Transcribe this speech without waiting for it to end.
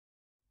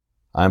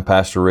I'm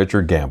Pastor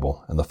Richard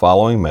Gamble, and the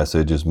following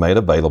message is made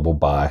available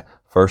by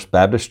First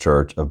Baptist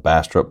Church of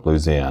Bastrop,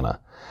 Louisiana.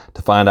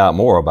 To find out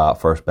more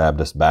about First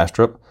Baptist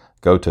Bastrop,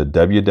 go to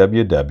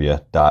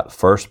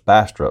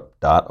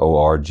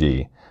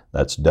www.firstbastrop.org.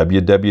 That's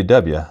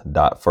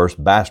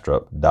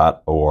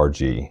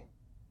www.firstbastrop.org.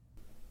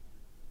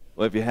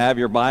 Well, if you have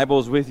your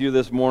Bibles with you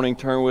this morning,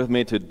 turn with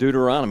me to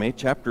Deuteronomy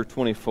chapter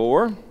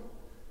 24.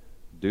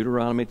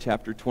 Deuteronomy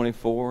chapter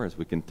 24, as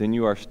we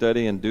continue our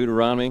study in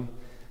Deuteronomy.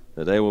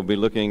 Today we'll be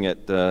looking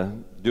at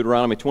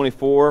Deuteronomy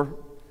 24,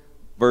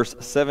 verse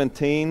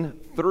 17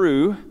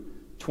 through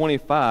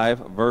 25,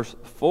 verse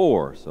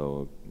 4.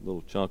 So a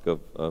little chunk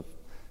of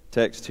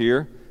text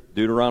here.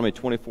 Deuteronomy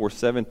 24,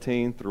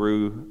 17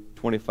 through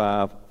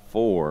 25,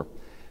 4.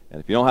 And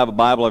if you don't have a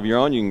Bible of your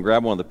own, you can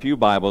grab one of the Pew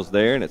Bibles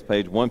there, and it's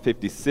page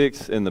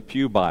 156 in the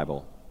Pew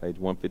Bible. Page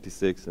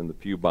 156 in the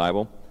Pew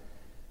Bible.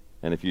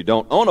 And if you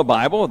don't own a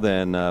Bible,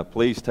 then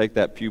please take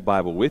that Pew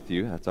Bible with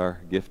you. That's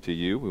our gift to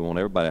you. We want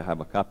everybody to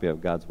have a copy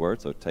of God's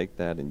Word, so take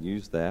that and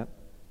use that.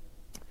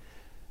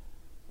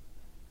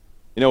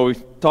 You know, we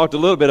talked a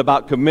little bit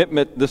about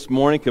commitment this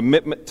morning,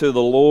 commitment to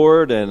the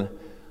Lord, and,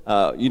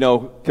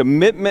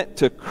 commitment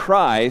to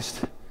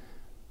Christ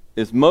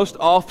is most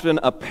often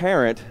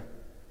apparent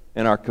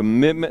in our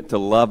commitment to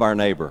love our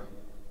neighbor.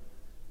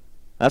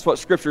 That's what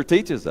Scripture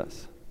teaches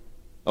us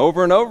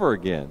over and over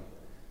again.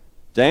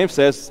 James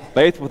says,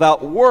 faith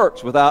without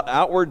works, without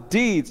outward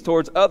deeds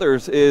towards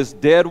others is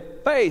dead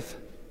faith.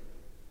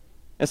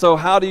 And so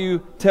how do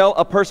you tell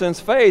a person's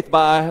faith?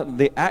 By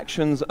the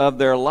actions of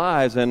their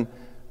lives. And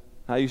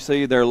how you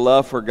see their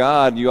love for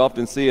God, you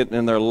often see it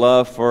in their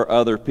love for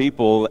other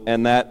people,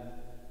 and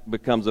that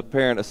becomes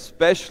apparent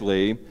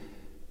especially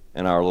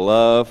in our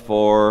love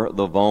for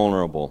the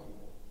vulnerable.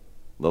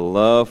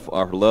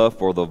 Our love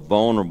for the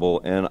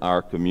vulnerable in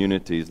our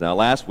communities. Now,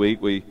 last week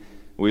we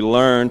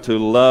learned to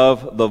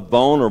love the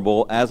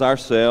vulnerable as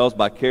ourselves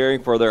by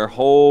caring for their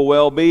whole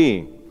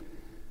well-being,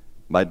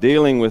 by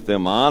dealing with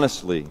them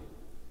honestly,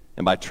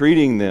 and by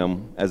treating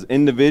them as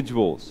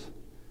individuals.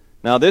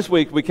 Now, this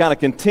week we kind of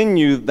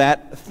continue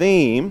that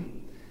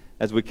theme.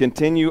 As we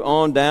continue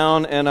on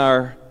down in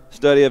our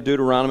study of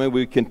Deuteronomy,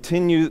 we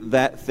continue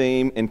that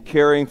theme in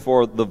caring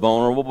for the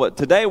vulnerable. But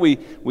today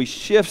we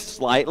shift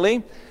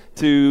slightly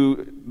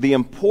to the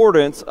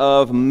importance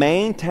of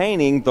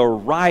maintaining the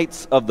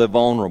rights of the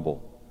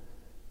vulnerable.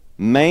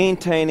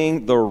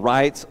 Maintaining the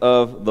rights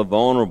of the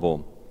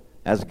vulnerable.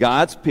 As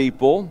God's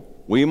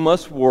people, we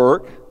must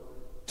work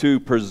to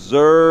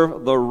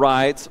preserve the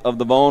rights of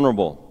the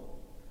vulnerable.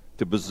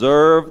 To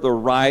preserve the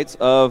rights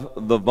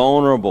of the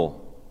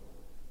vulnerable.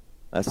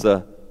 That's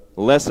a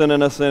lesson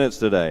in a sentence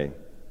today.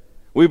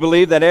 We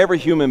believe that every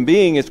human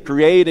being is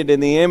created in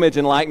the image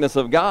and likeness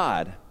of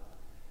God.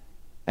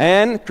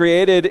 And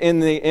created in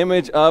the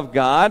image of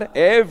God,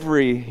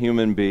 every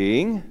human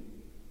being,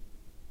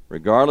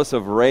 regardless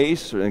of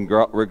race and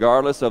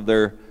regardless of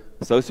their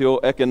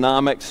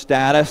socioeconomic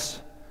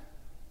status,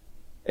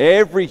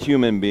 every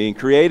human being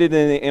created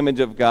in the image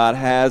of God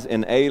has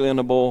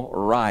inalienable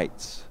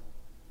rights.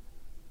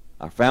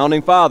 Our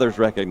founding fathers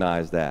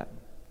recognized that.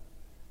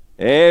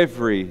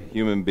 Every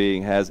human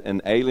being has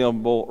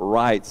inalienable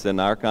rights,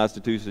 and our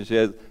Constitution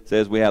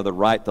says we have the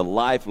right to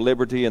life,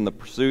 liberty, and the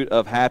pursuit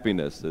of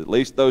happiness. At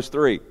least those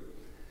three.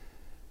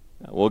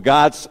 Well,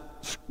 God's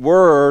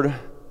Word,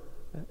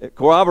 it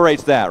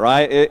corroborates that,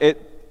 right?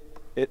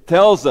 It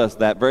tells us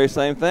that very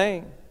same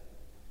thing.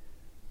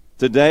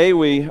 Today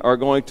we are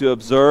going to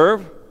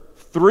observe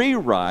three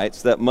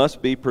rights that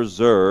must be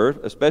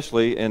preserved,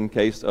 especially in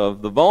case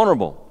of the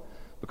vulnerable.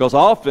 Because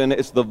often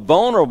it's the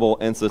vulnerable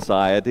in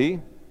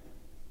society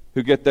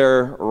who get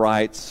their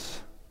rights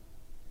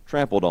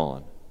trampled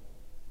on.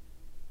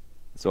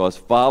 So as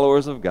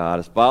followers of God,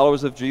 as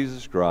followers of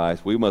Jesus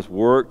Christ, we must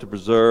work to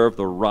preserve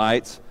the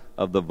rights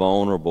of the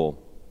vulnerable.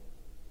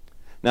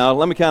 Now,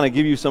 let me kind of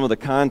give you some of the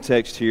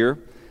context here.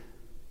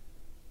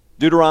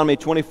 Deuteronomy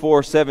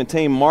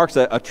 24:17 marks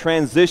a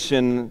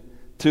transition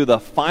to the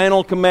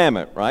final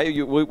commandment, right?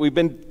 We've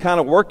been kind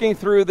of working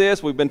through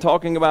this. We've been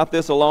talking about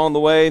this along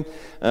the way.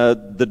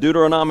 The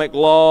Deuteronomic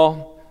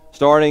law,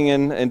 starting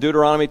in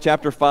Deuteronomy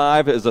chapter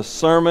 5, is a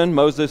sermon,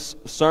 Moses'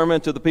 sermon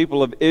to the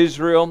people of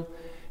Israel.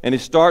 And he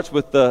starts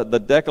with the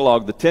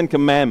Decalogue, the Ten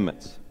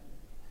Commandments.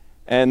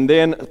 And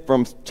then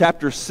from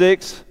chapter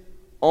 6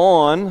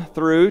 on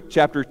through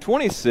chapter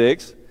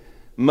 26,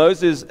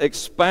 Moses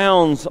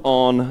expounds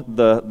on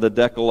the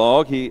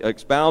Decalogue. He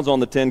expounds on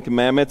the Ten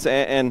Commandments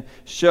and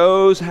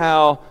shows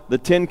how the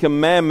Ten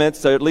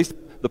Commandments, or at least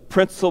the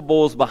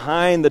principles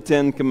behind the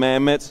Ten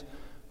Commandments,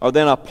 are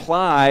then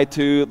applied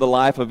to the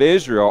life of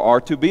Israel,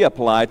 or to be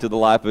applied to the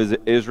life of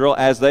Israel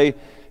as they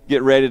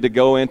get ready to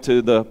go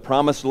into the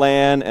Promised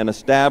Land and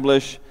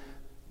establish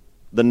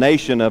the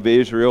nation of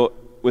Israel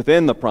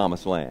within the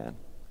Promised Land.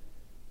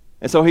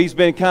 And so he's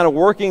been kind of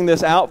working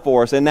this out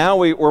for us, and now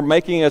we're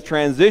making a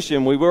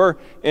transition. We were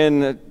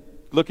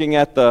looking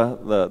at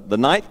the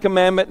ninth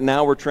commandment, and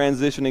now we're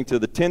transitioning to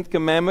the 10th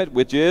commandment,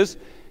 which is,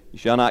 you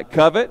shall not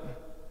covet,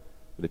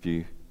 but if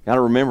you Got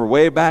to remember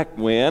way back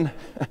when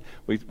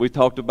we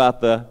talked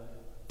about the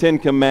Ten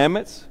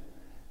Commandments.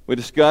 We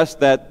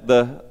discussed that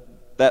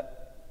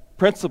that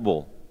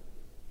principle,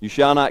 you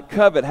shall not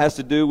covet, has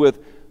to do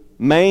with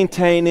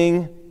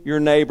maintaining your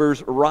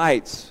neighbor's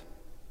rights.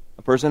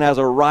 A person has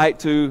a right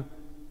to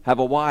have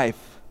a wife,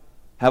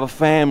 have a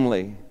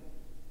family,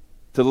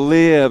 to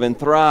live and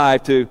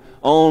thrive, to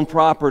own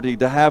property,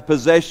 to have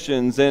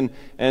possessions, and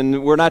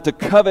we're not to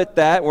covet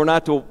that, we're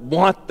not to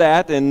want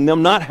that and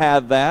them not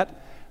have that.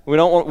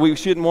 We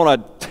shouldn't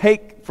want to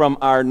take from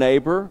our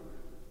neighbor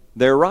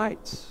their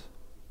rights,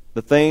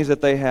 the things that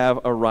they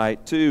have a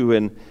right to.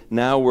 And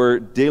now we're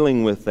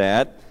dealing with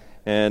that,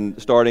 and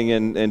starting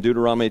in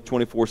Deuteronomy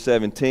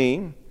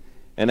 24:17.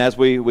 And as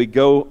we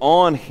go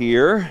on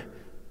here,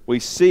 we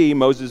see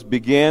Moses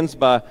begins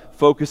by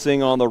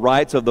focusing on the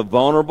rights of the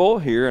vulnerable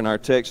here in our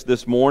text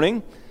this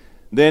morning.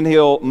 Then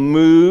he'll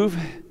move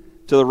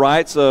to the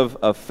rights of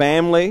a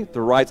family,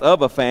 the rights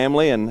of a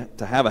family and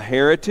to have a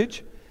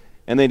heritage.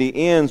 And then he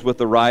ends with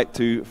the right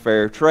to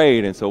fair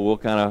trade. And so we'll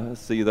kind of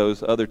see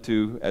those other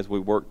two as we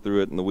work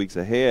through it in the weeks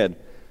ahead.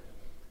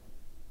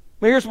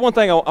 But here's one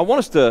thing I want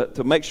us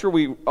to make sure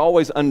we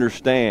always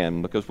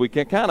understand, because we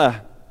can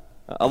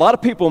a lot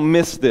of people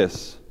miss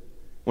this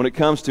when it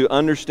comes to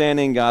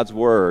understanding God's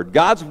Word.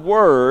 God's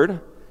Word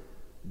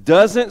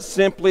doesn't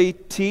simply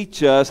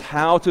teach us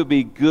how to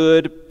be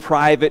good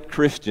private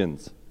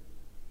Christians.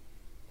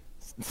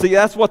 See,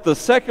 that's what the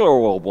secular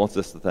world wants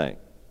us to think.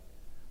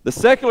 The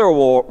secular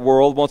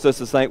world wants us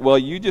to think, well,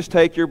 you just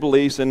take your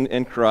beliefs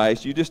in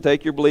Christ, you just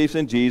take your beliefs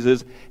in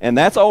Jesus, and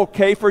that's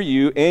okay for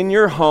you in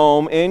your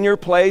home, in your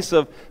place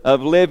of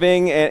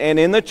living, and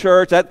in the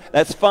church.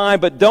 That's fine,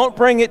 but don't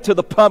bring it to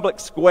the public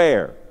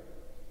square.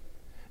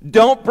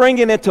 Don't bring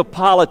it into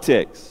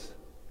politics.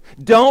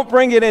 Don't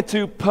bring it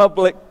into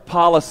public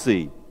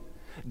policy.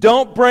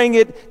 Don't bring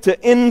it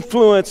to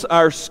influence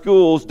our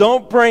schools.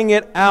 Don't bring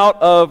it out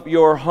of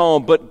your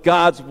home. But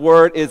God's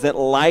Word isn't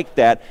like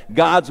that.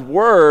 God's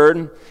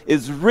Word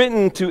is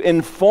written to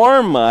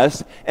inform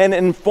us and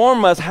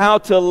inform us how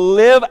to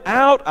live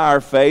out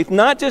our faith,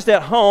 not just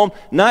at home,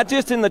 not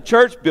just in the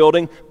church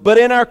building, but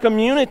in our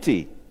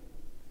community.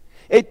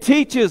 It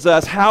teaches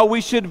us how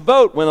we should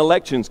vote when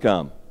elections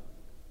come.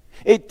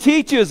 It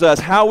teaches us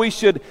how we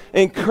should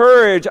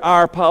encourage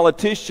our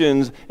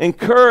politicians,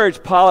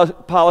 encourage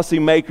policy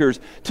makers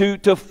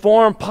to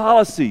form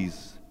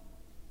policies.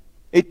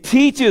 It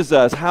teaches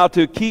us how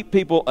to keep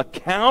people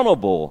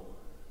accountable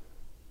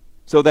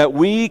so that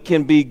we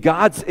can be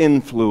God's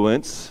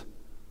influence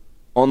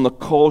on the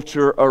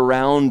culture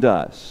around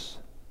us.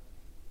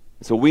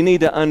 So we need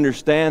to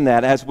understand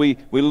that as we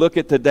look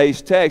at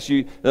today's text.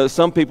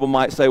 Some people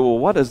might say, well,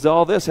 what does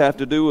all this have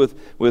to do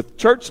with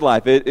church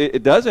life?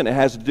 It doesn't. It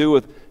has to do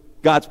with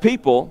God's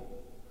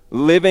people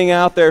living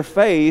out their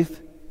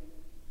faith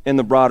in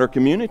the broader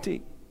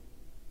community.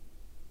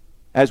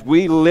 As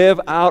we live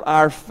out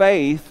our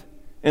faith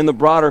in the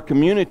broader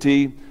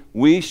community,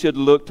 we should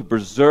look to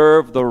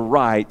preserve the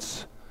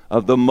rights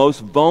of the most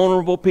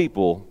vulnerable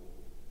people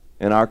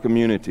in our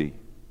community.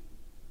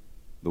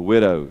 The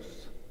widows,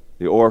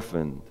 the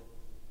orphan,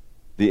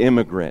 the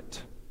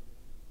immigrant,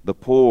 the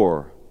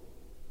poor,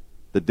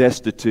 the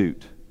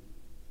destitute.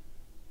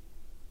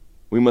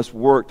 We must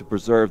work to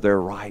preserve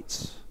their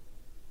rights.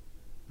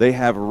 They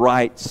have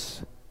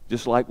rights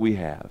just like we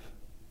have.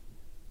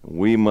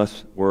 We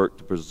must work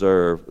to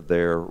preserve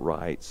their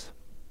rights.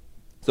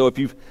 So if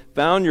you've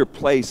found your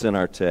place in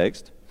our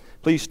text,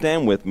 please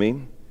stand with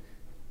me,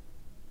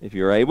 if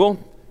you're able,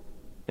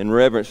 in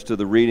reverence to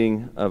the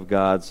reading of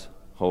God's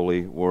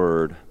holy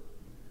word.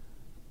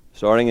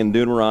 Starting in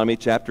Deuteronomy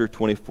chapter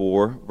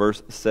 24,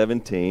 verse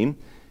 17,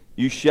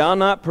 you shall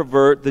not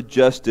pervert the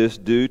justice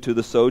due to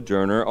the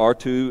sojourner or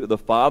to the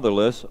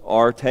fatherless,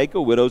 or take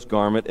a widow's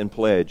garment in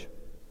pledge.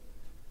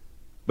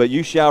 But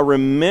you shall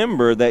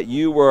remember that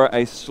you were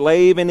a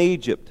slave in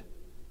Egypt,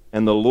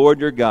 and the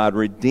Lord your God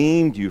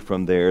redeemed you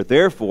from there.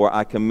 Therefore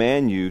I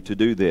command you to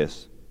do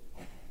this.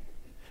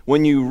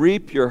 When you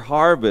reap your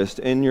harvest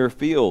in your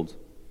fields,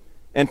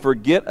 and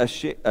forget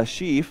a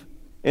sheaf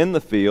in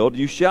the field,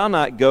 you shall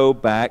not go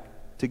back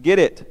to get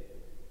it.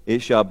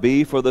 It shall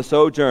be for the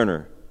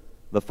sojourner,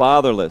 the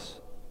fatherless,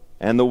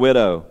 and the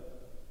widow,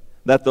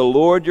 that the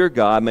Lord your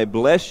God may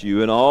bless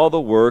you in all the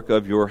work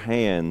of your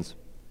hands.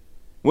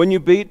 When you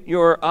beat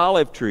your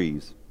olive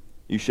trees,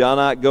 you shall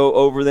not go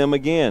over them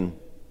again.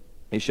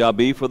 It shall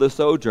be for the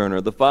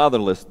sojourner, the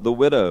fatherless, the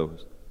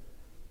widows.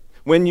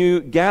 When you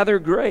gather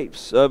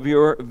grapes of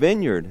your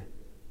vineyard,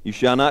 you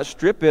shall not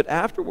strip it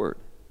afterward.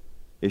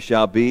 It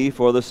shall be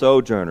for the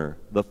sojourner,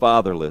 the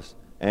fatherless,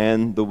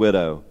 and the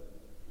widow.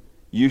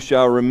 You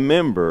shall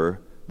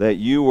remember that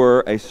you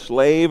were a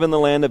slave in the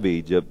land of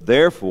Egypt.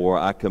 Therefore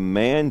I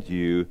command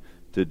you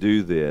to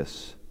do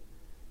this.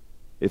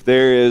 If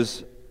there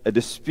is a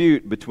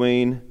dispute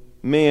between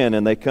men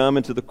and they come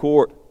into the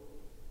court,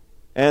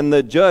 and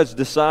the judge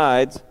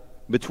decides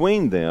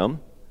between them,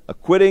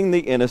 acquitting the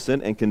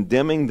innocent and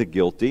condemning the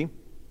guilty,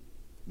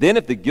 then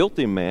if the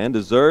guilty man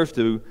deserves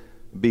to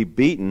be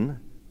beaten,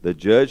 The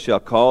judge shall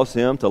cause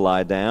him to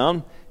lie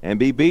down and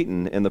be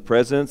beaten in the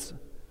presence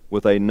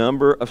with a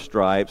number of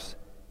stripes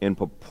in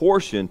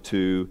proportion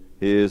to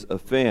his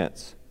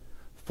offense.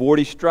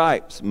 40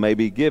 stripes may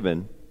be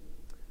given,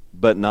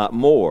 but not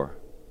more,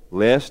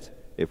 lest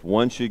if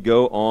one should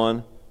go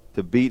on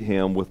to beat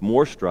him with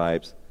more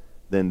stripes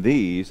than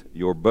these,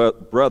 your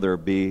brother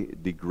be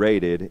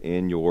degraded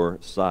in your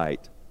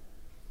sight.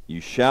 You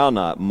shall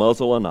not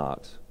muzzle an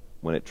ox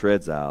when it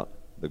treads out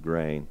the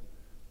grain.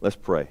 Let's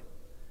pray.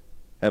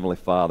 Heavenly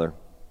Father,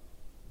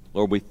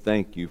 Lord, we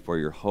thank you for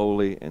your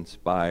holy,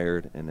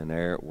 inspired, and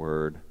inerrant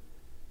word.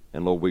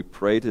 And Lord, we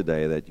pray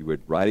today that you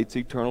would write its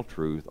eternal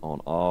truth on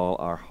all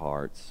our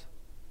hearts.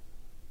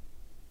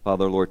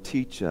 Father, Lord,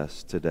 teach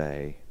us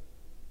today.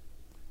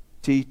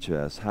 Teach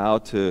us how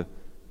to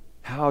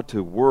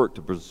work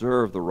to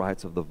preserve the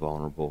rights of the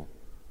vulnerable.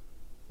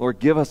 Lord,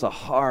 give us a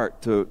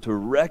heart to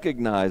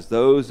recognize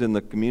those in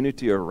the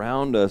community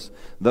around us,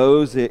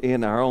 those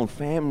in our own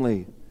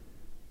family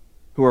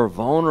who are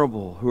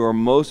vulnerable, who are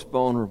most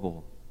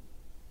vulnerable.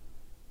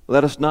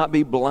 Let us not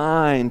be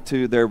blind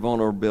to their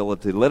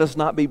vulnerability. Let us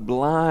not be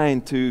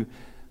blind to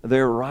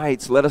their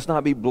rights. Let us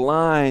not be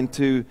blind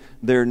to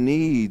their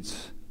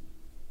needs.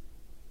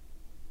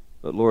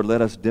 But Lord,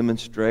 let us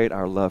demonstrate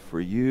our love for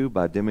you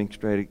by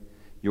demonstrating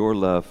your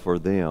love for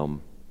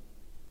them.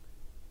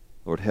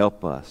 Lord,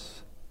 help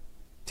us.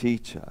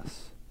 Teach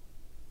us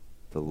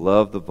to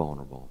love the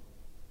vulnerable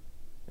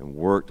and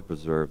work to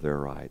preserve their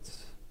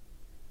rights.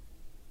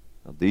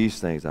 Now, these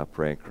things I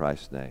pray in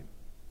Christ's name.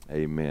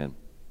 Amen.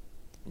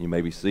 You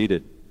may be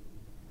seated.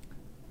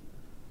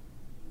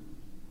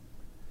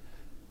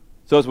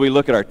 So as we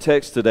look at our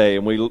text today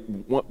and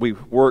we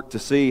work to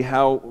see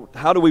how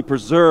do we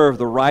preserve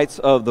the rights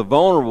of the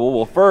vulnerable,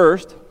 well,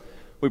 first,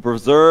 we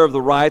preserve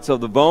the rights of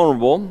the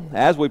vulnerable.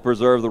 As we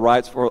preserve the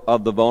rights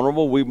of the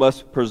vulnerable, we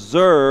must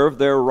preserve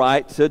their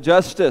right to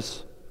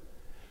justice.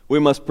 We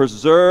must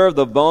preserve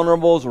the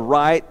vulnerable's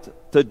right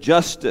to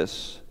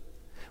justice.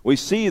 We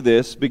see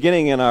this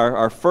beginning in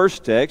our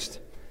first text.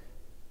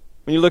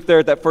 When you look there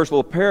at that first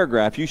little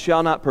paragraph, you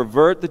shall not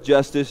pervert the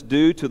justice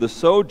due to the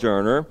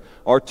sojourner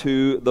or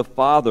to the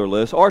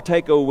fatherless, or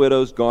take a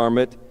widow's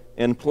garment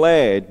and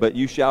pledge, but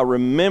you shall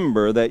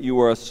remember that you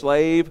were a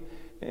slave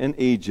in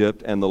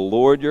Egypt, and the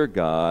Lord your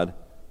God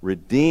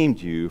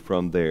redeemed you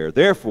from there.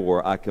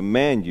 Therefore, I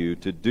command you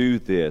to do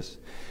this.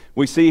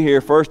 We see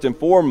here, first and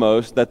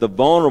foremost, that the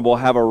vulnerable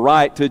have a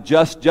right to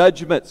just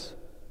judgments.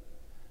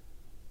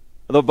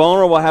 The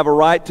vulnerable have a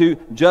right to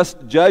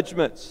just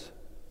judgments.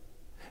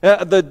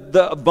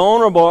 The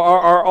vulnerable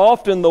are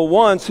often the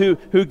ones who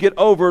get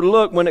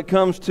overlooked when it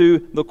comes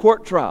to the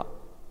court trial.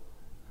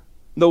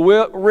 The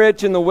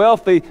rich and the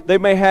wealthy, they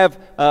may have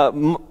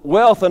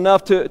wealth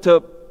enough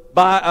to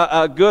buy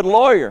a good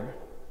lawyer,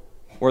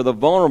 where the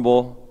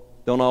vulnerable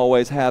don't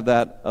always have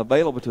that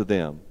available to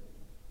them.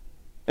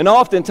 And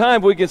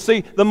oftentimes we can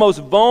see the most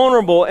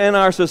vulnerable in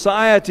our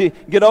society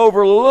get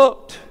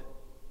overlooked.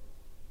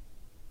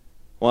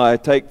 Well, I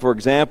take, for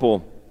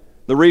example,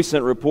 the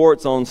recent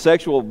reports on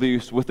sexual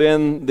abuse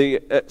within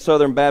the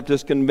Southern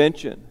Baptist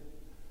Convention.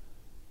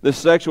 This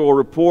sexual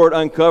report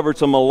uncovered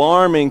some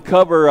alarming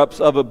cover-ups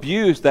of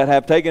abuse that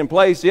have taken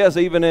place, yes,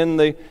 even in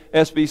the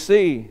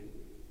SBC.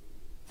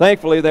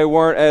 Thankfully, they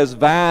weren't as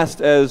vast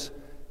as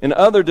in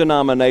other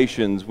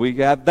denominations. We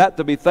have that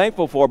to be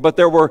thankful for. But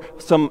there were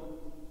some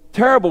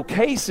terrible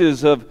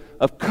cases of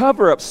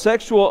cover-up,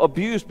 sexual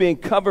abuse being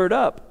covered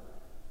up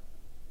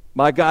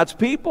by God's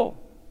people.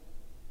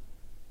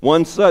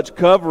 One such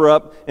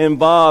cover-up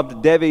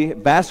involved Debbie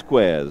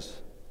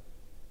Vasquez,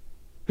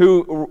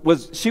 who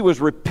was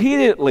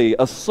repeatedly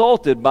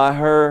assaulted by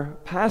her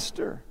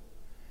pastor.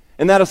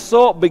 And that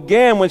assault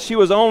began when she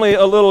was only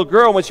a little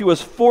girl. When she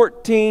was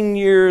 14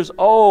 years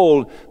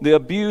old, the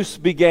abuse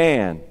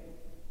began.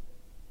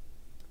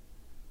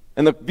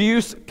 And the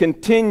abuse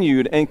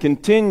continued and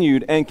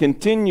continued and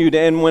continued.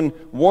 And when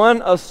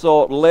one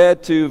assault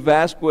led to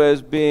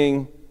Vasquez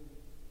becoming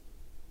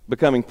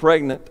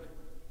pregnant,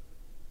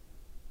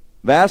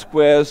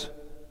 Vasquez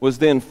was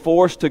then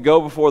forced to go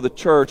before the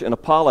church and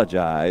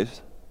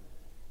apologize,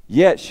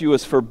 yet she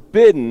was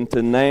forbidden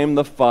to name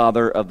the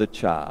father of the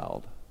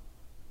child.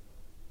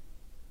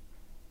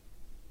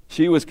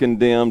 She was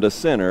condemned a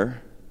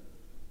sinner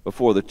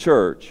before the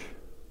church,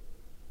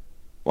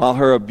 while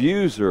her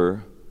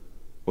abuser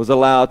was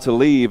allowed to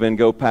leave and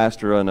go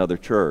pastor another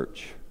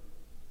church.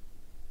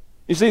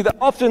 You see,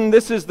 often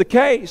this is the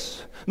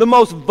case. The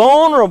most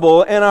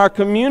vulnerable in our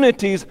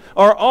communities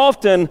are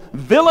often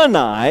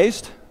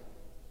villainized,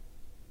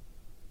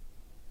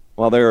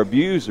 while their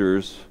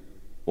abusers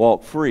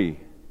walk free.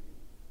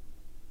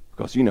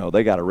 Because,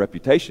 they got a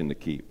reputation to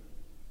keep.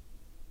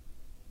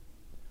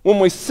 When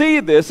we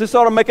see this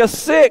ought to make us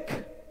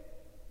sick.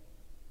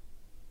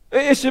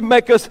 It should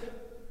make us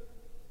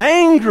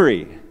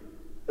angry.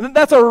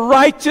 That's a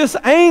righteous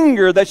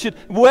anger that should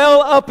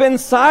well up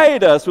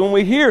inside us when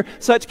we hear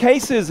such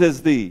cases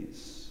as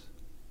these.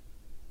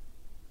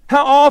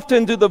 How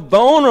often do the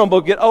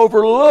vulnerable get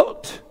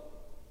overlooked?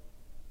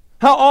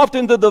 How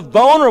often do the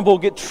vulnerable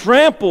get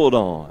trampled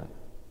on?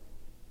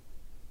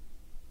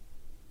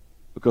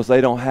 Because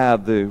they don't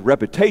have the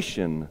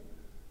reputation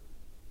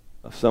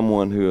of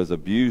someone who has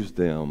abused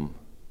them.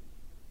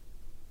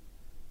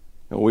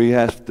 And we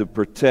have to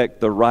protect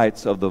the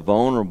rights of the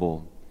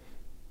vulnerable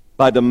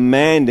by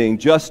demanding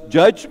just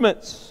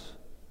judgments.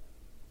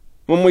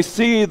 When we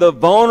see the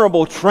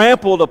vulnerable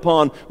trampled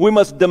upon, we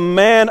must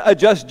demand a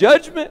just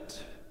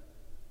judgment.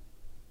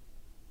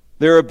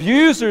 Their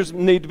abusers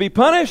need to be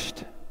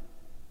punished.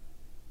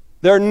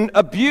 Their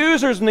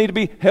abusers need to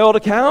be held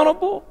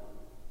accountable.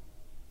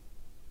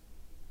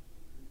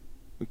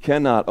 We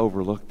cannot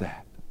overlook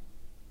that.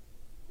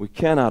 We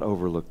cannot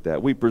overlook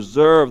that. We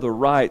preserve the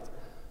right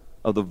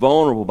of the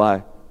vulnerable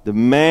by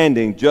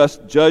demanding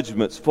just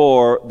judgments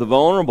for the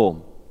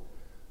vulnerable.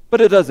 But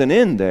it doesn't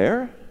end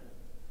there.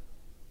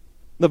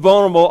 The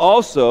vulnerable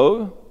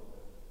also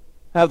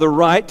have the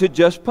right to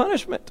just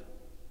punishment.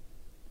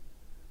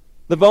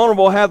 The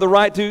vulnerable have the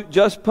right to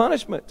just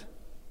punishment.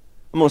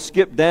 I'm going to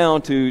skip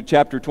down to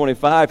chapter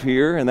 25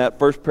 here in that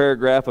first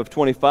paragraph of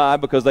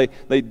 25 because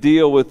they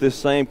deal with this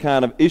same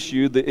kind of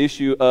issue, the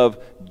issue of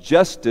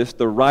justice,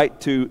 the right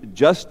to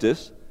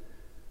justice.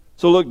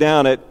 So look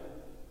down at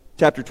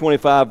chapter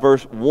 25,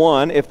 verse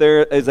 1. If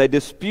there is a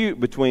dispute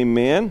between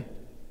men,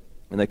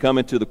 and they come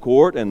into the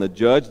court, and the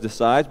judge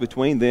decides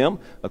between them,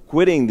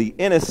 acquitting the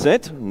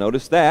innocent,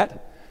 notice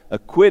that,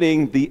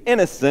 acquitting the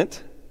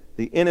innocent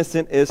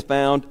is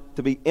found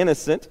to be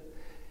innocent,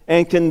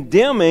 and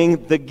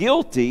condemning the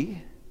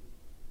guilty,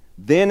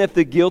 then if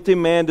the guilty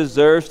man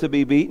deserves to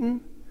be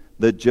beaten,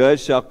 the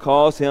judge shall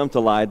cause him to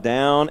lie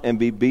down and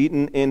be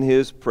beaten in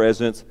his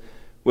presence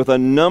with a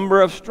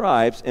number of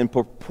stripes in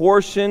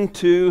proportion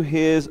to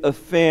his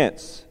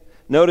offense.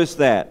 Notice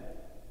that.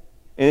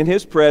 In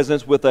his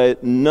presence with a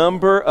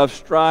number of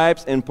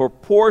stripes in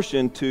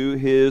proportion to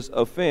his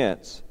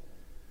offense.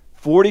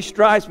 40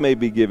 stripes may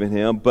be given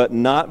him, but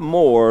not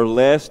more,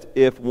 lest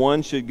if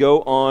one should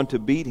go on to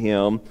beat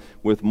him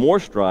with more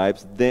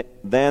stripes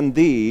than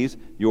these,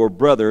 your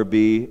brother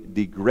be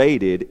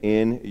degraded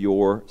in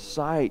your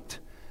sight.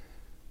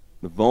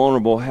 The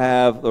vulnerable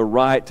have the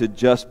right to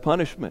just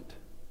punishment.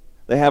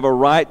 They have a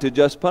right to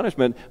just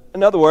punishment.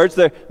 In other words,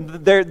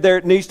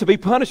 there needs to be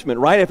punishment,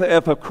 right?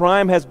 If a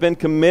crime has been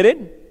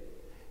committed,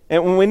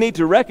 and we need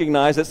to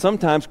recognize that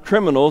sometimes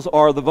criminals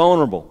are the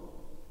vulnerable.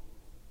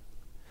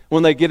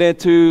 When they get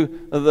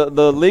into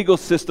the legal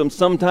system,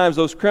 sometimes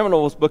those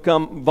criminals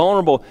become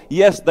vulnerable.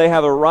 Yes, they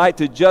have a right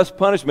to just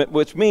punishment,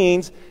 which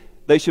means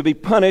they should be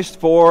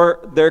punished for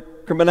their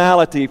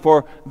criminality,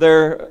 for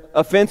their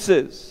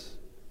offenses.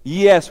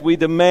 Yes, we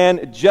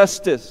demand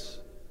justice.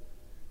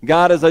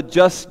 God is a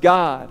just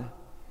God,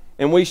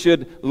 and we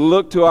should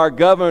look to our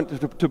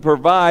government to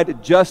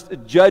provide just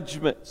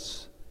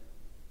judgments.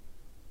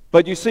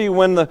 But you see,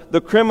 when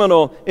the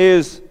criminal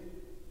is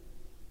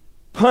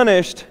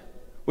punished,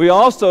 we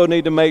also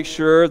need to make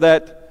sure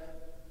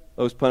that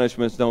those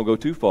punishments don't go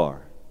too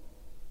far.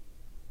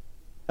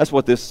 That's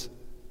what this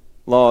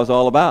law is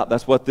all about.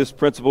 That's what this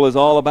principle is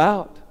all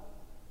about.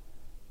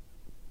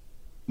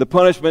 The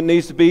punishment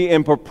needs to be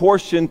in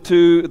proportion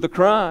to the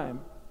crime.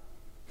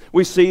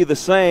 We see the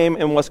same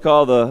in what's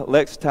called the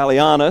lex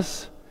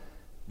talionis.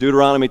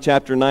 Deuteronomy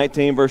chapter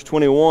 19, verse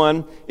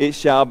 21, it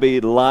shall be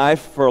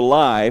life for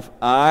life,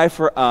 eye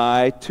for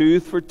eye,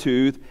 tooth for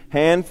tooth,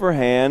 hand for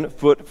hand,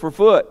 foot for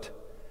foot.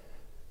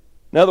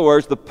 In other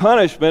words, the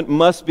punishment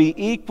must be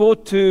equal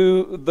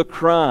to the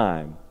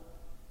crime.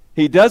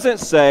 He doesn't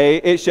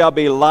say it shall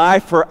be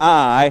life for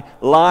eye,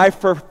 life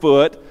for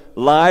foot,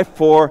 life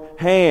for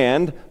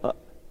hand.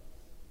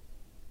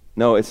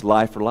 No, it's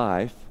life for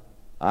life,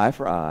 eye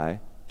for eye,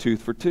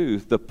 tooth for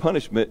tooth. The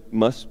punishment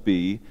must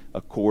be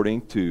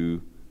according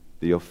to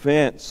the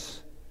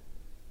offense.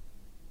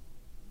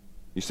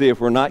 You see, if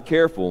we're not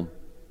careful,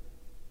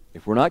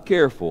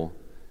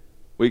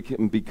 we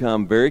can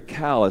become very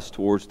callous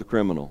towards the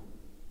criminal.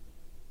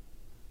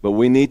 But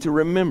we need to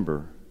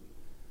remember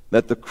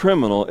that the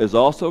criminal is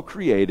also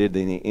created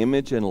in the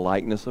image and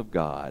likeness of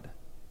God.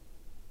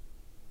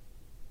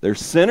 They're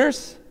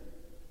sinners,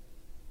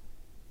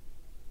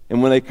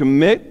 and when they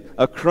commit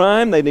a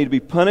crime, they need to be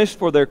punished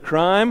for their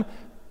crime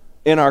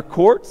in our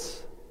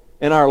courts,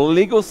 in our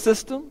legal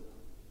system.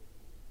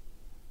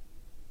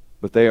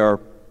 But they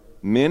are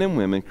men and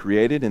women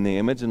created in the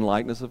image and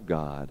likeness of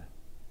God.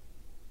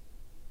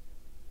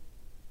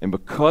 And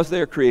because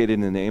they are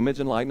created in the image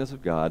and likeness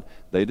of God,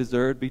 they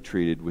deserve to be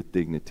treated with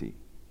dignity.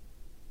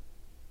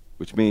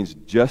 Which means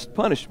just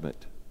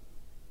punishment.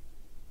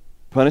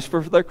 Punished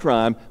for their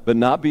crime, but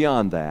not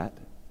beyond that.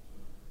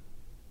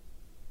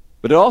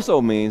 But it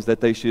also means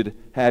that they should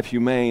have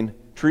humane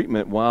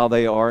treatment while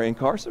they are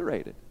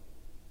incarcerated.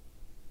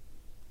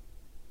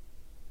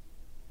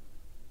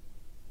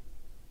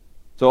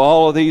 So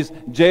all of these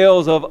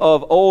jails of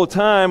old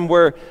time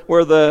where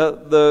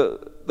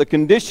the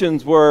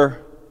conditions were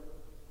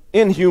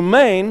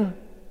inhumane,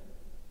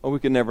 well, we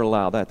could never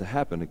allow that to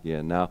happen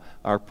again. Now,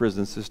 our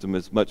prison system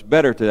is much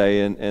better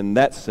today in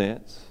that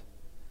sense.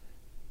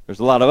 There's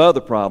a lot of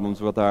other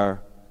problems with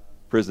our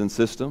prison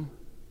system.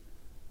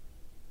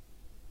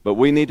 But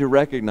we need to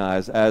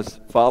recognize,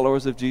 as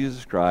followers of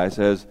Jesus Christ,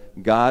 as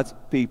God's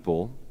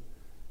people,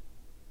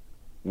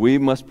 we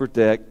must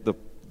protect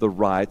the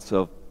rights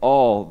of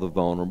all the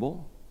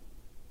vulnerable.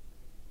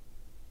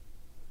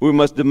 We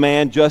must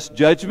demand just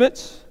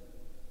judgments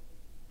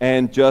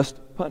and just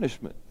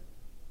punishment.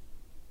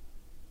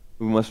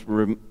 We must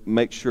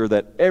make sure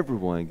that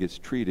everyone gets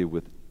treated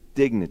with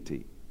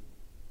dignity,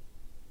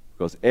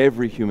 because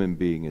every human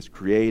being is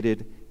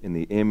created in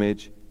the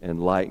image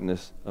and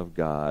likeness of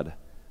God.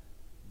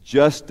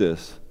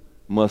 Justice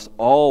must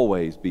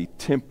always be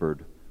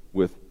tempered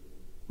with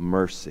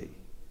mercy.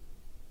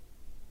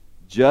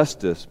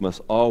 Justice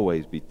must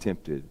always be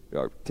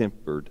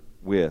tempered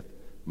with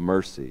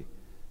mercy.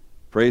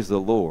 Praise the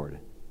Lord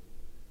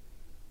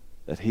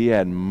that He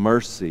had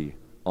mercy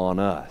on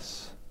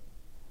us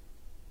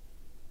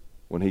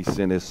when He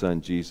sent His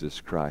Son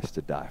Jesus Christ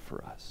to die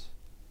for us.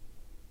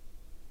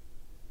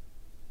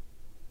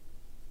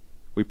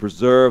 We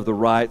preserve the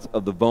rights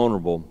of the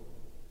vulnerable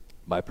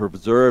by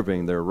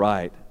preserving their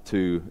right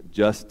to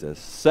justice.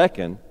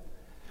 Second,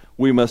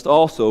 we must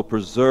also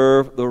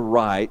preserve the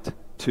right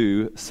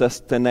to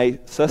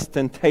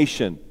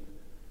sustentation.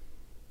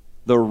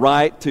 The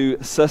right to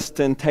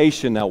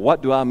sustentation. Now,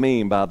 what do I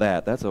mean by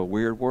that? That's a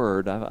weird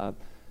word. I've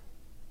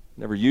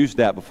never used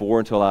that before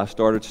until I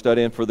started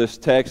studying for this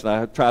text, and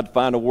I tried to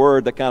find a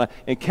word that kind of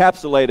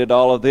encapsulated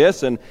all of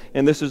this, and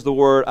this is the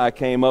word I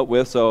came up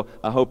with, so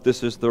I hope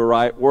this is the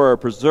right word.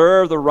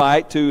 Preserve the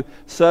right to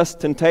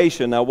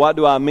sustentation. Now, what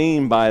do I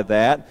mean by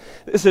that?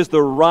 This is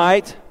the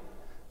right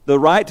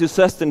to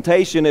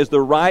sustentation is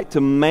the right to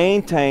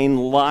maintain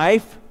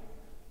life,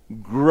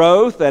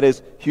 growth, that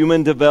is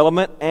human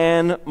development,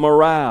 and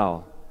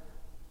morale.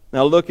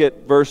 Now look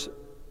at verse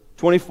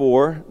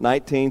 24,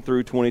 19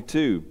 through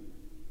 22.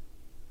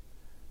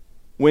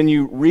 When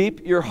you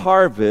reap your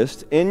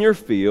harvest in your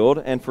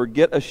field and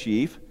forget a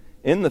sheaf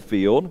in the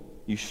field,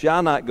 you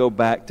shall not go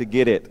back to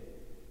get it.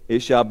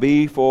 It shall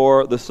be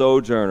for the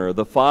sojourner,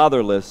 the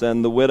fatherless,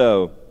 and the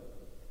widow,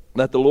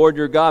 that the Lord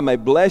your God may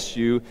bless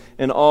you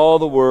in all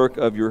the work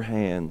of your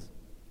hands.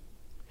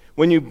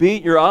 When you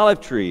beat your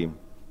olive tree,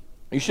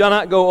 you shall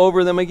not go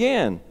over them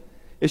again.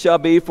 It shall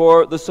be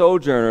for the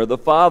sojourner, the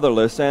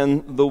fatherless,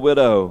 and the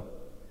widow.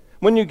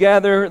 When you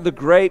gather the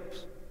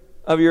grapes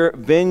of your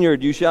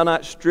vineyard, you shall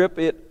not strip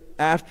it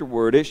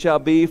afterward. It shall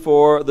be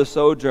for the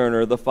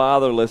sojourner, the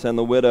fatherless, and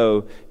the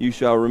widow. You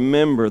shall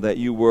remember that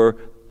you were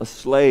a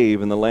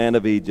slave in the land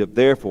of Egypt.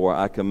 Therefore,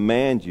 I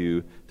command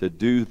you to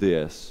do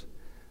this.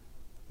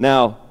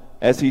 Now,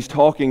 as he's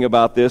talking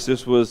about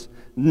this was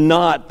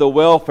not the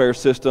welfare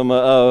system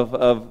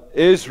of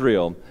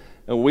Israel.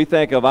 And we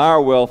think of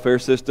our welfare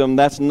system.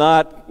 That's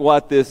not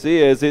what this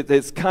is.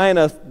 It's kind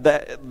of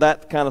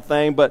that kind of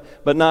thing,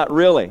 but not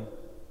really.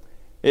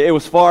 It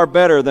was far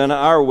better than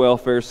our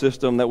welfare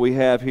system that we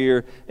have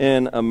here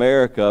in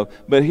America.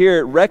 But here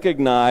it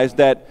recognized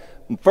that,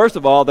 first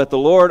of all, that the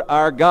Lord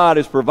our God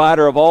is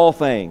provider of all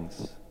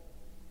things.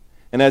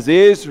 And as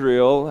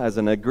Israel, as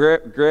an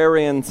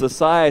agrarian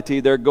society,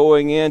 they're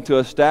going in to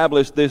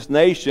establish this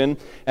nation,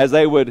 as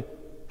they would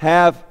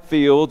have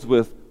fields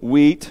with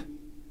wheat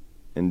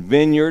and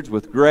vineyards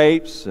with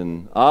grapes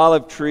and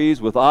olive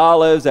trees with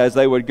olives, as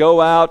they would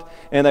go out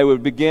and they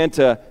would begin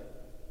to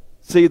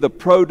see the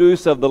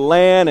produce of the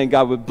land, and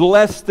God would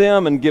bless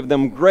them and give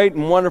them great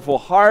and wonderful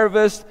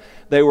harvest.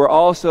 They were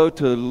also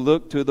to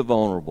look to the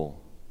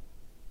vulnerable,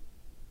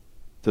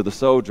 to the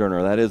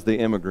sojourner, that is the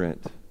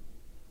immigrant,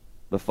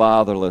 the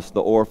fatherless,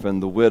 the orphan,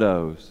 the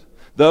widows.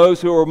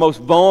 Those who were most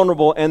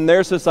vulnerable in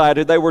their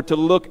society, they were to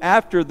look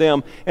after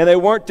them, and they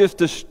weren't just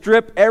to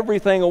strip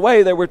everything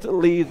away, they were to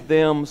leave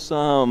them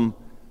some,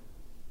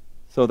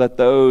 so that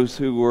those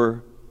who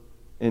were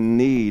in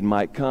need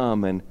might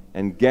come and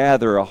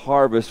gather a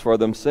harvest for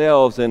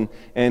themselves and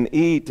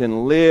eat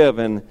and live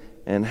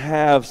and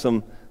have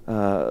some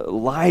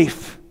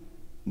life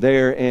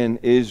there in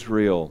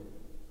Israel.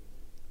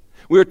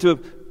 We're to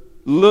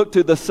look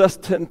to the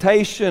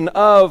sustentation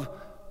of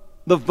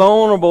the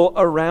vulnerable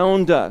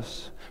around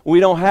us. We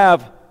don't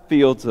have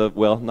fields of,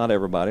 well, not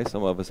everybody.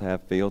 Some of us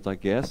have fields, I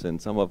guess,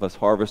 and some of us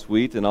harvest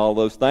wheat and all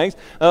those things,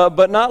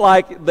 but not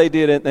like they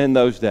did in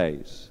those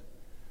days.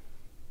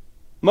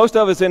 Most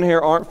of us in here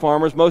aren't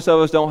farmers. Most of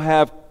us don't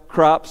have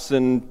crops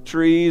and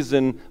trees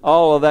and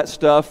all of that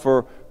stuff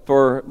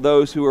for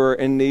those who are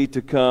in need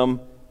to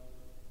come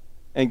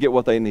and get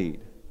what they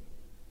need.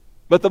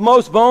 But the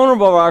most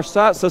vulnerable of our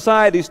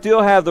society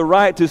still have the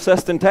right to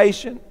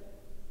sustentation.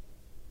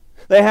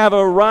 They have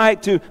a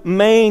right to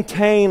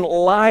maintain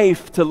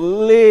life, to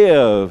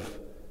live.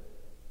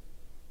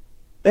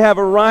 They have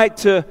a right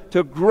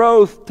to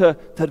growth, to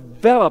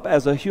develop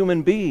as a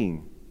human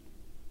being,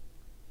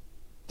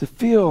 to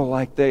feel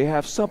like they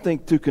have something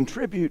to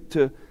contribute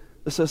to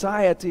the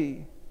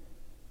society.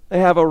 They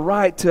have a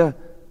right to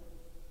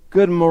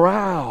good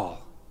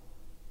morale.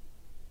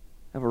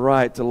 They have a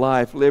right to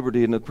life,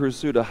 liberty, and the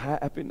pursuit of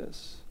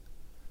happiness.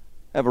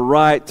 They have a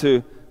right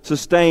to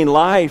sustain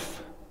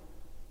life.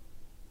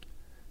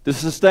 to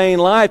sustain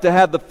life, to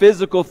have the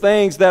physical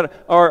things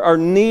that are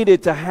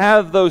needed to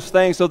have those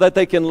things so that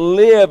they can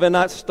live and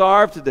not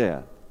starve to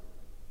death.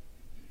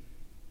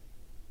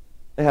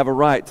 They have a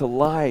right to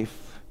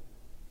life,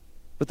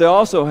 but they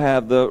also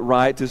have the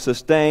right to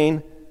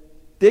sustain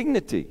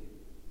dignity.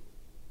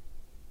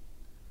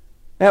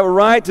 They have a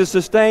right to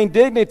sustain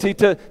dignity,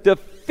 to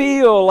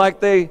feel like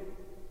they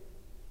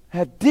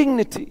have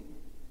dignity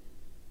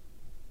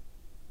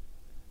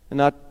and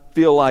not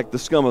feel like the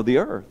scum of the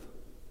earth.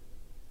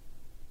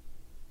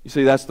 You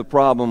see, that's the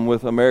problem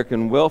with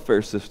American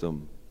welfare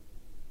system.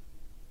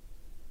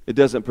 It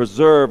doesn't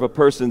preserve a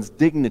person's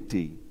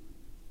dignity.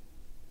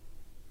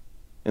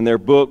 In their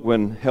book,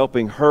 When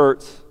Helping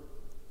Hurts,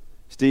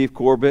 Steve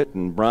Corbett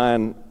and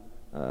Brian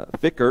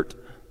Fickert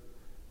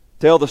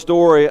tell the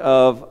story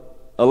of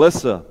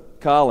Alyssa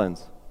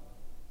Collins.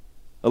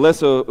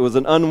 Alyssa was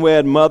an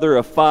unwed mother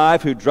of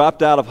 5 who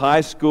dropped out of high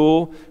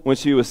school when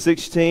she was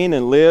 16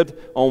 and lived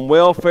on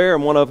welfare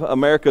in one of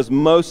America's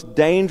most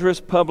dangerous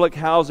public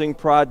housing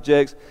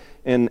projects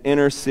in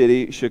inner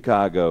city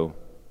Chicago.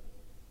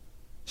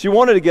 She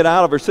wanted to get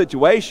out of her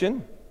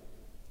situation.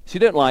 She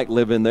didn't like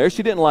living there.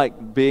 She didn't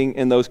like being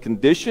in those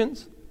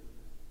conditions.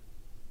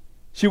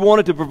 She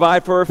wanted to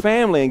provide for her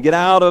family and get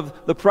out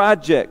of the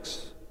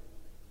projects.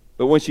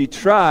 But when she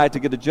tried to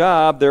get a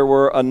job, there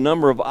were a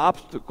number of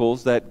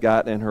obstacles that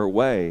got in her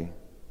way.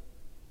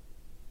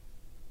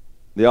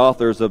 The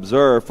authors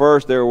observe,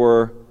 first, there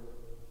were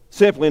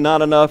simply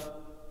not a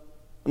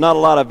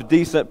lot of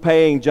decent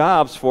paying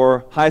jobs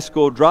for high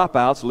school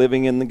dropouts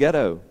living in the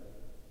ghetto.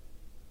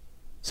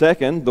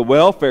 Second, the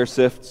welfare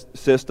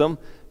system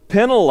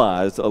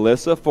penalized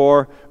Alyssa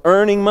for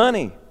earning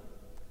money,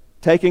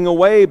 taking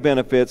away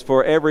benefits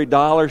for every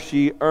dollar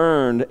she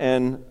earned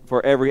and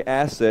for every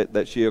asset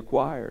that she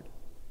acquired.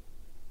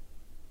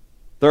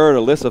 Third,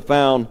 Alyssa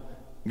found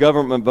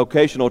government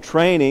vocational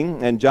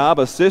training and job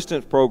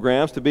assistance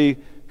programs to be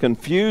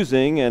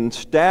confusing and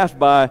staffed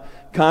by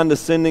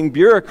condescending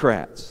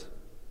bureaucrats.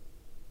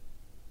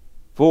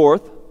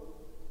 Fourth,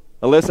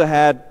 Alyssa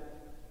had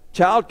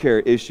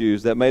childcare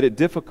issues that made it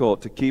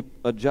difficult to keep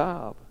a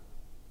job.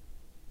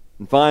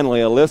 And finally,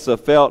 Alyssa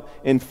felt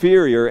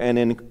inferior and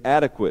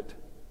inadequate.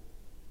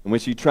 And when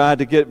she tried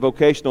to get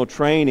vocational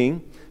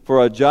training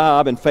for a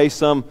job and faced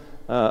some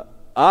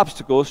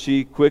obstacles,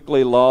 she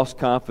quickly lost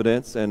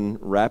confidence and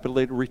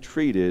rapidly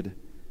retreated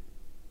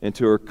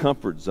into her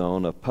comfort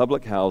zone of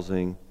public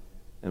housing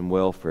and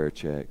welfare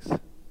checks.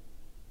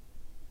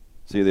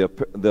 See,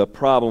 the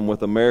problem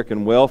with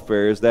American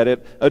welfare is that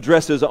it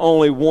addresses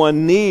only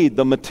one need,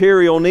 the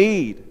material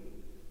need.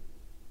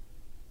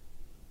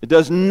 It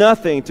does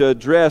nothing to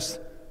address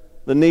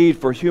the need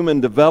for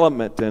human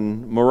development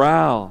and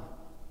morale.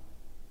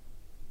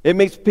 It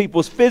meets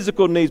people's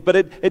physical needs, but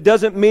it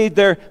doesn't meet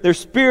their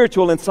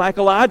spiritual and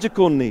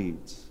psychological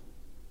needs.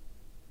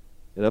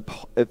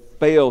 It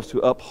fails to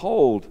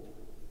uphold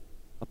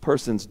a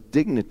person's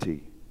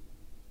dignity.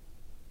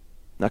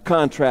 Now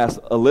contrast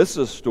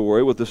Alyssa's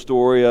story with the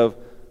story of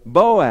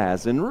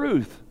Boaz and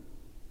Ruth.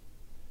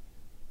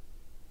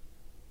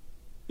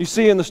 You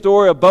see, in the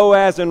story of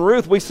Boaz and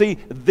Ruth, we see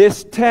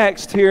this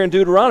text here in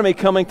Deuteronomy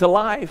coming to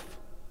life.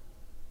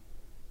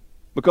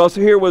 Because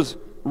here was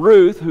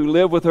Ruth, who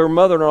lived with her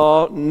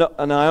mother-in-law,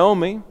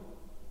 Naomi,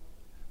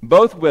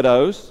 both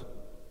widows,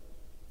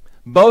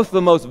 both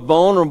the most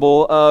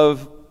vulnerable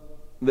of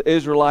the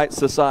Israelite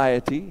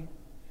society.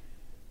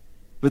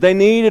 But they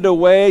needed a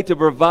way to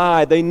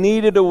provide. They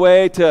needed a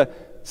way to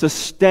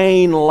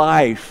sustain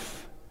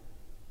life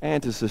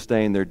and to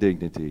sustain their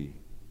dignity.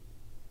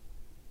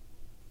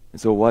 And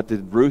so what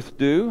did Ruth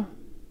do?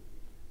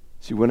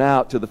 She went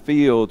out to the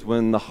fields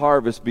when the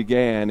harvest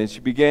began, and she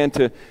began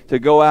to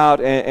go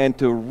out and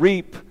to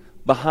reap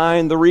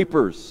behind the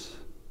reapers,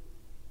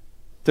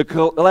 to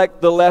collect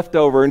the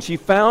leftover. And she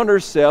found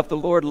herself, the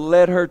Lord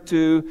led her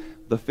to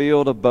the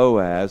field of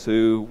Boaz,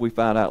 who we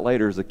found out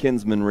later is a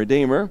kinsman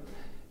redeemer.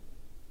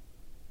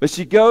 But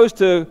she goes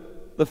to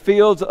the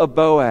fields of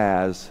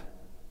Boaz,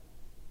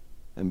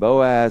 and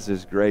Boaz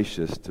is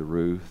gracious to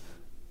Ruth.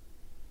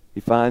 He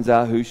finds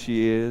out who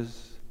she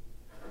is,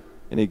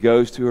 and he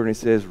goes to her and he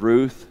says,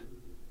 Ruth,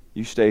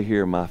 you stay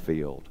here in my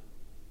field.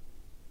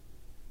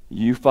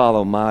 You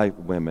follow my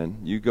women.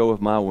 You go with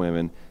my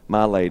women,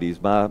 my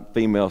ladies, my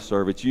female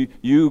servants.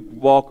 You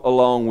walk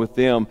along with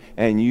them,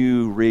 and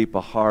you reap a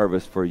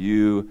harvest for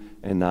you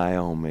and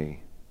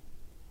Naomi.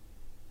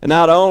 And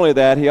not only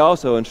that, he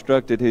also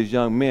instructed his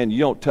young men, you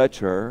don't touch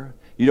her.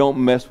 You don't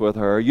mess with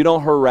her. You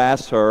don't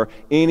harass her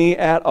any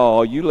at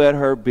all. You let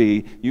her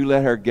be. You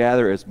let her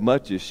gather as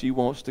much as she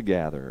wants to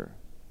gather.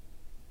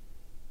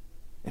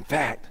 In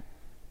fact,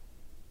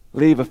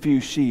 leave a few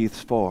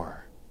sheaths for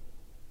her.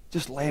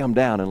 Just lay them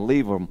down and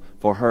leave them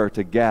for her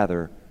to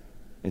gather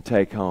and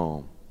take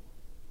home.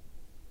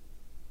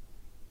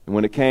 And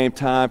when it came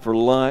time for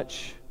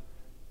lunch,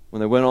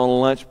 when they went on a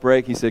lunch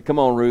break, he said, come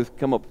on, Ruth,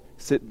 come up,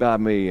 sit by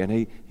me.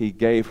 And he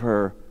gave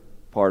her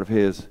part of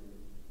his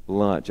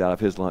lunch out of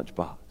his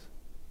lunchbox.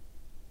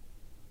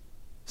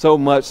 So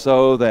much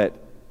so that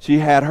she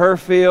had her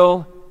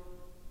fill,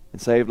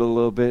 and saved a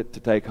little bit to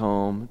take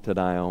home to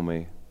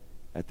Naomi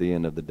at the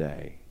end of the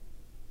day.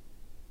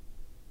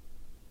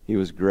 He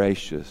was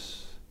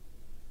gracious,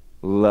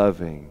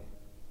 loving.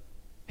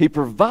 He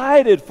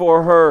provided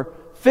for her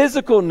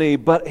physical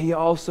need, but he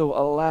also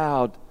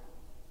allowed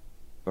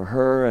for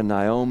her and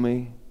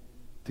Naomi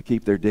to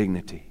keep their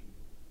dignity,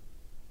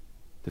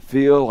 to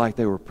feel like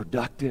they were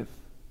productive,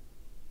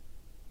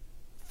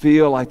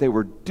 feel like they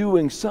were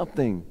doing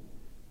something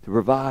to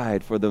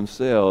provide for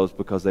themselves,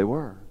 because they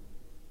were.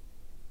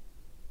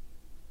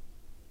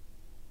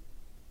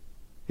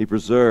 He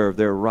preserved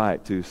their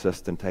right to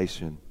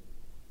sustentation.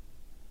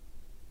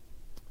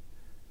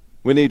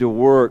 We need to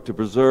work to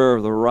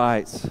preserve the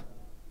rights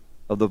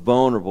of the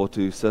vulnerable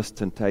to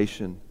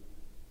sustentation.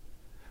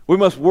 We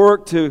must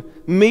work to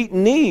meet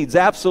needs,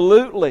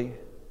 absolutely.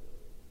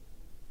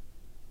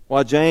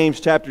 While James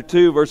chapter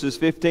 2, verses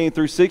 15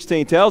 through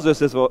 16 tells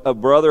us, if a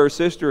brother or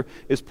sister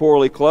is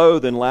poorly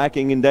clothed and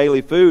lacking in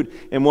daily food,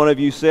 and one of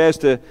you says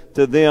to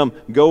them,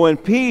 "Go in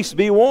peace,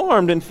 be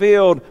warmed and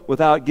filled,"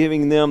 without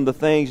giving them the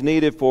things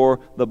needed for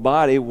the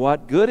body,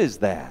 what good is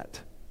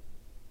that?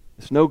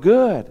 It's no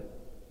good.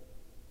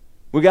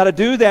 We got to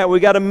do that. We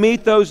got to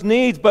meet those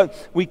needs, but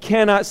we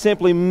cannot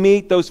simply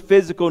meet those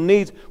physical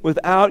needs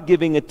without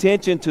giving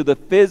attention to the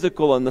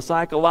physical and the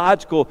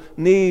psychological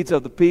needs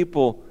of the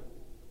people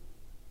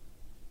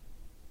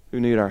who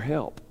need our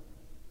help.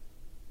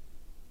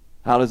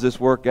 How does this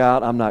work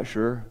out? I'm not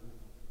sure.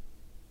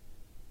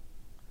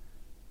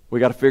 We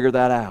got to figure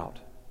that out.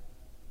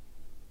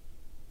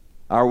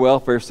 Our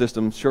welfare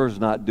system sure is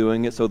not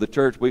doing it, so the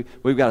church, we've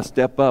got to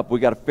step up.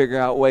 We've got to figure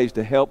out ways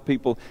to help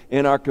people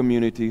in our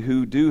community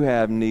who do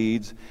have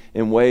needs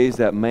in ways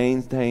that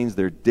maintains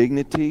their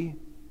dignity,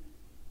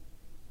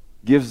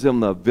 gives them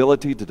the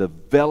ability to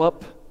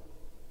develop,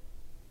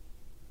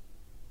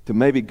 to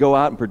maybe go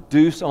out and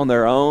produce on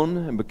their own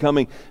and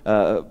becoming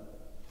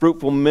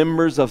fruitful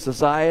members of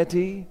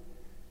society.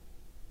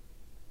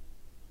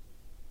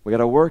 We got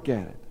to work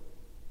at it.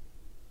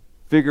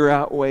 Figure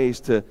out ways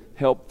to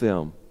help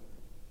them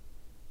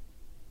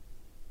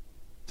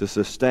to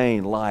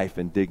sustain life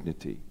and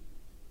dignity.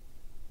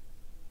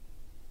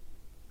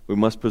 We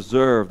must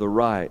preserve the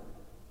right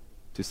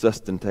to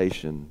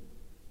sustentation.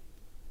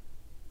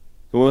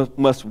 We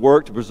must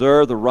work to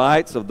preserve the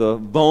rights of the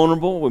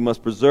vulnerable. We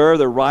must preserve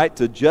their right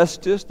to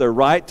justice, their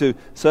right to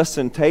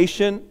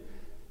sustentation.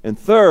 And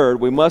third,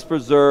 we must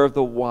preserve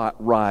the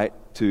right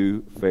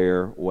to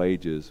fair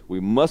wages. We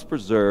must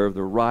preserve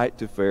the right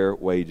to fair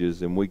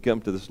wages. And we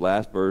come to this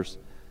last verse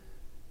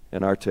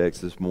in our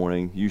text this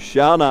morning. "You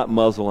shall not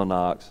muzzle an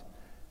ox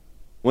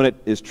when it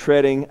is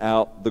treading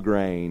out the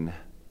grain."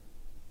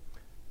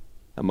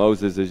 Now,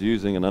 Moses is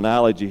using an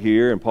analogy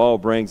here, and Paul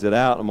brings it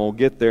out, and we'll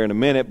get there in a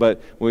minute. But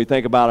when we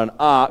think about an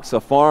ox,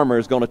 a farmer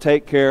is going to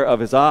take care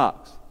of his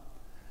ox.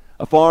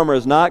 A farmer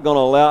is not going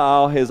to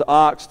allow his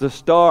ox to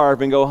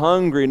starve and go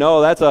hungry.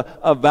 No, that's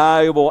a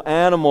valuable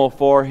animal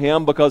for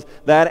him, because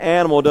that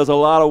animal does a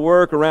lot of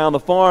work around the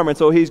farm, and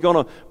so he's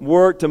going to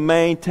work to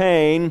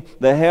maintain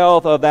the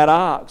health of that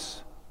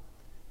ox.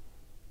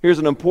 Here's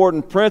an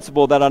important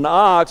principle, that an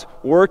ox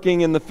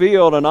working in the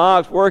field, an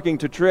ox working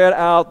to tread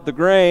out the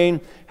grain,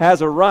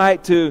 has a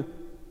right to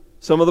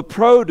some of the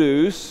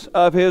produce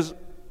of his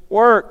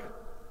work.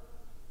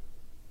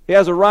 He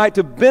has a right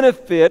to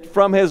benefit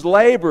from his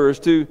labors,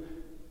 to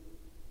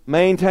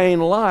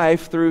maintain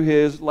life through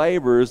his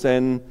labors.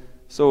 And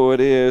so it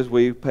is,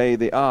 we pay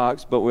the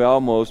ox, but we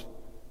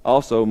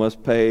also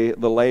must pay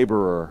the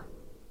laborer.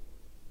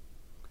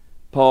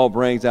 Paul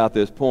brings out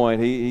this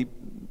point. He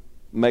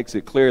makes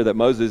it clear that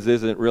Moses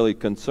isn't really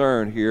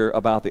concerned here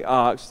about the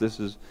ox. This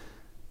is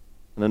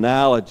an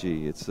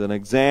analogy. It's an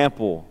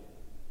example.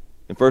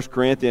 In 1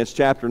 Corinthians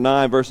chapter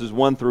 9, verses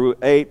 1 through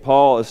 8,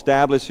 Paul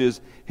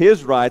establishes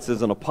his rights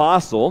as an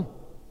apostle.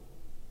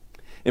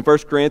 In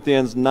 1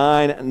 Corinthians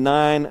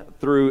 9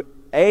 through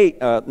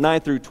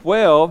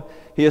 12,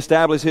 he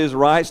established his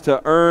rights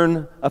to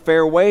earn a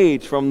fair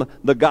wage from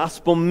the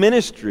gospel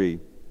ministry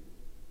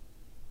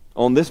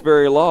on this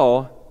very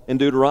law in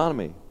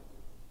Deuteronomy.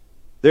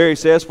 There he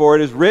says, "For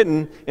it is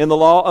written in the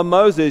law of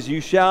Moses,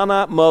 you shall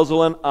not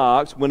muzzle an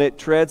ox when it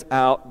treads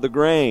out the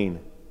grain."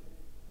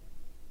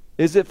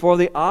 Is it for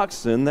the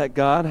oxen that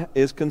God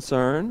is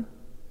concerned?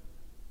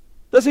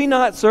 Does he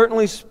not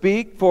certainly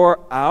speak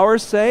for our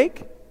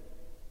sake?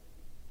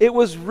 It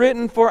was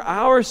written for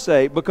our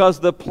sake, because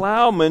the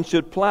plowman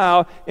should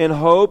plow in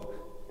hope,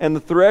 and the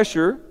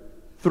thresher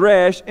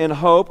thresh in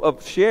hope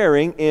of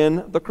sharing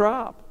in the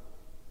crop.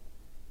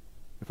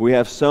 If we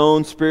have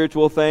sown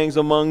spiritual things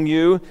among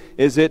you,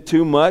 is it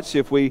too much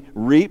if we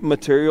reap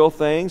material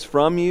things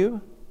from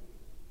you?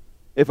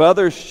 If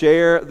others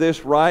share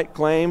this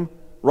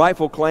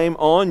rightful claim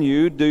on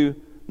you, do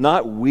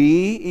not we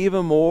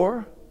even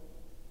more?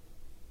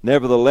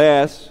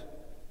 Nevertheless,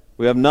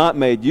 we have not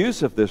made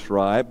use of this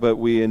right, but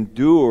we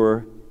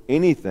endure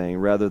anything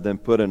rather than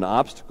put an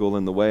obstacle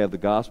in the way of the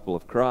gospel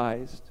of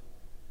Christ.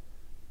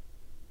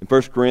 In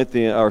 1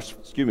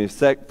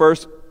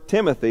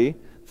 Timothy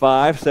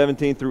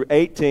 5:17 through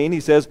 18, he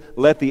says,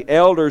 "Let the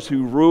elders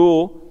who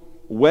rule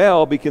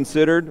well be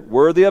considered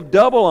worthy of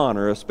double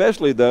honor,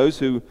 especially those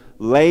who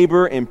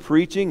labor in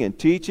preaching and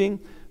teaching.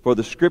 For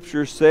the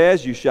Scripture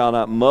says, you shall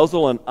not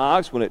muzzle an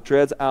ox when it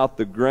treads out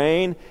the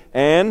grain.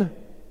 And,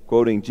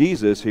 quoting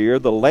Jesus here,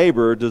 the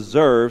laborer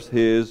deserves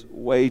his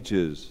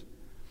wages.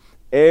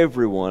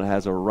 Everyone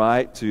has a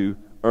right to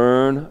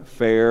earn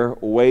fair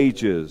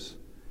wages.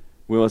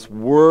 We must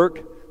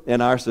work in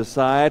our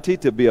society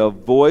to be a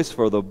voice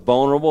for the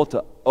vulnerable,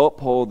 to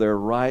uphold their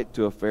right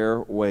to a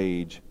fair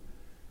wage.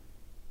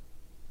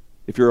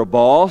 If you're a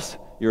boss,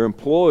 your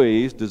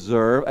employees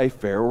deserve a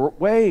fair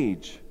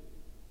wage.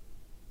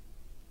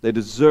 They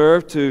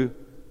deserve to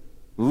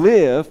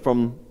live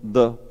from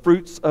the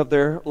fruits of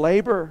their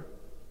labor.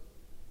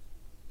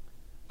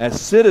 As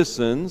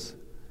citizens,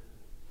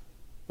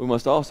 we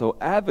must also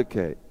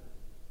advocate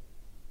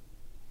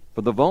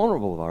for the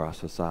vulnerable of our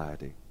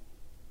society.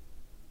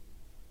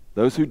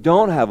 Those who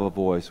don't have a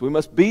voice, we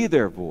must be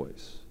their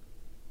voice.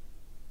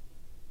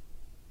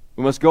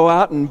 We must go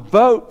out and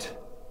vote.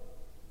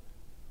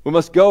 We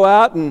must go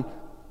out and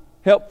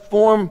help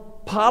form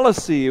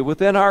policy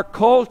within our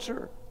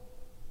culture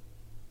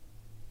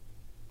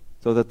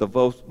so that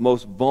the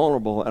most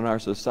vulnerable in our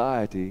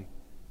society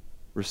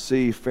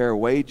receive fair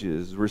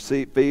wages,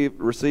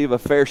 receive a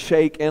fair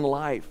shake in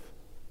life.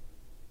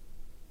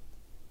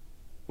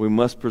 We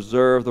must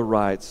preserve the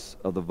rights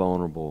of the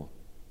vulnerable.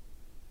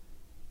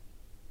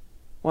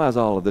 Why is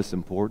all of this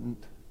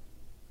important?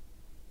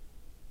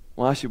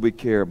 Why should we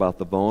care about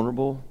the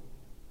vulnerable?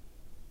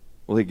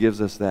 Well, He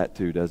gives us that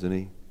too, doesn't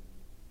He?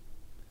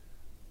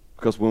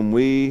 Because when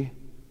we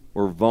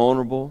were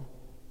vulnerable,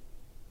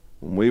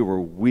 when we were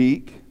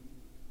weak,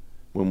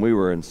 when we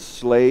were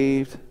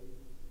enslaved,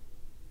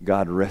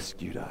 God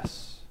rescued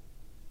us.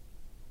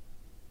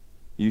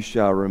 You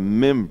shall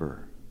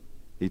remember,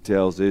 He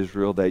tells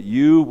Israel, that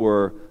you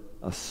were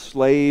a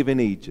slave in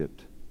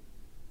Egypt,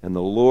 and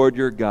the Lord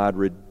your God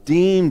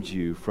redeemed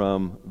you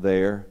from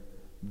there.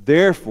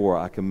 Therefore,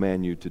 I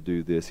command you to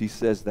do this. He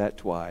says that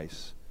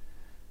twice.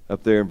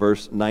 Up there in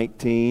verse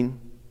 19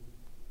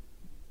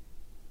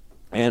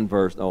 and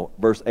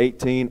verse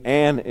 18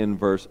 and in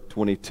verse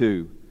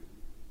 22.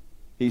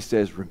 He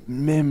says,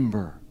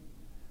 remember,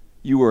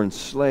 you were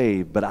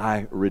enslaved, but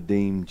I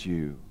redeemed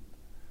you.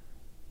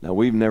 Now,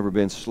 we've never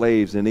been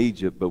slaves in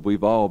Egypt, but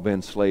we've all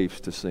been slaves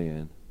to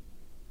sin.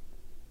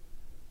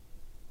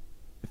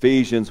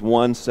 Ephesians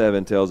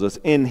 1:7 tells us,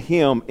 in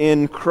Him,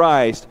 in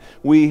Christ,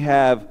 we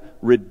have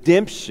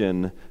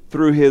redemption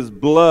through His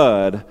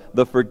blood,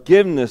 the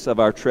forgiveness of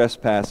our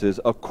trespasses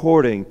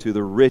according to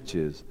the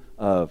riches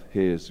of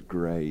His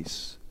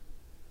grace.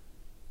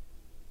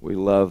 We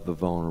love the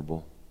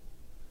vulnerable.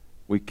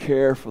 We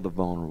care for the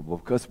vulnerable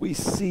because we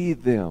see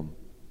them.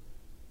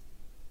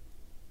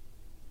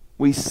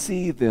 We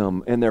see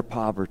them in their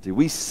poverty.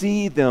 We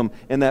see them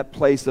in that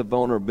place of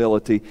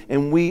vulnerability,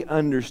 and we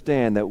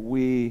understand that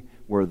we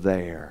were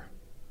there.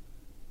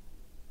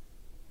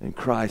 And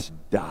Christ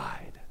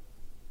died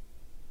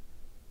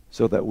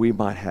so that we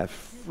might have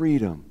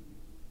freedom,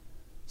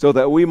 so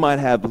that we might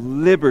have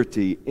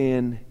liberty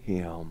in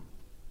Him.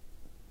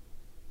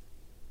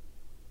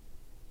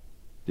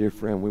 Dear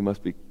friend, we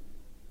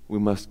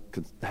must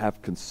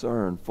have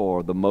concern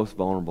for the most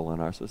vulnerable in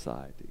our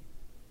society,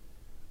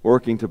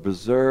 working to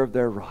preserve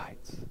their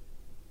rights,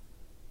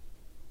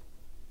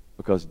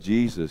 because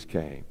Jesus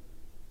came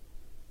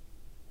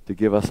to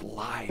give us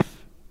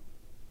life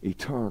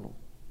eternal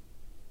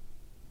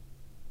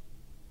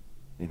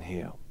in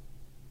Him.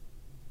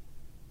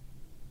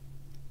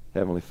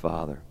 Heavenly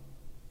Father,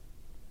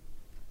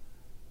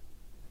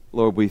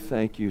 Lord, we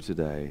thank You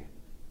today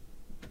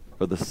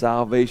for the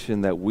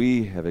salvation that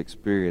we have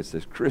experienced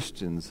as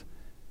Christians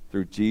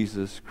through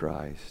Jesus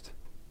Christ.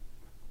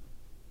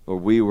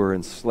 Lord, we were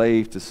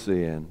enslaved to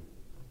sin.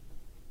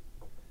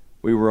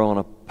 We were on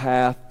a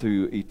path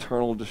to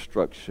eternal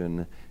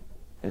destruction.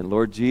 And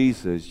Lord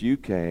Jesus, You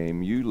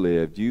came, You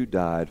lived, You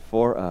died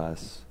for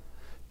us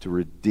to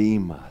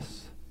redeem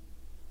us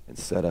and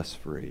set us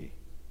free.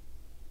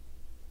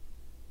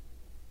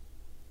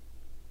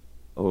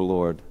 Oh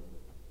Lord,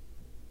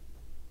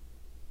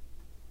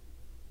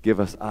 give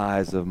us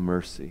eyes of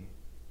mercy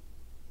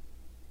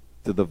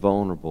to the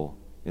vulnerable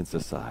in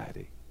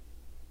society,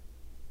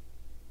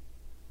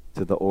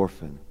 to the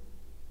orphan,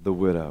 the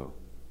widow,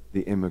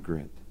 the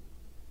immigrant,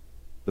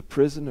 the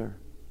prisoner,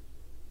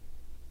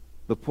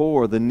 the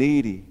poor, the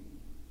needy,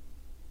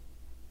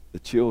 the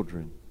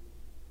children,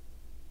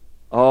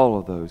 all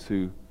of those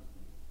who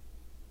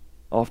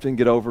often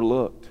get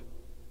overlooked.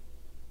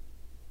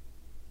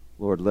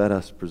 Lord, let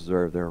us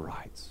preserve their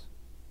rights.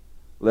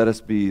 Let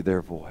us be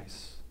their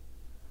voice.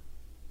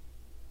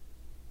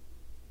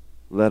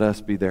 Let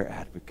us be their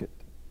advocate,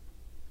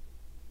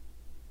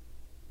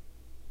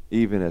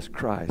 even as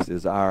Christ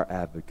is our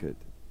advocate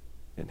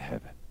in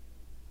heaven.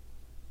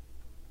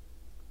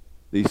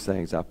 These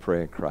things I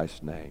pray in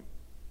Christ's name.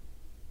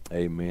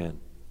 Amen.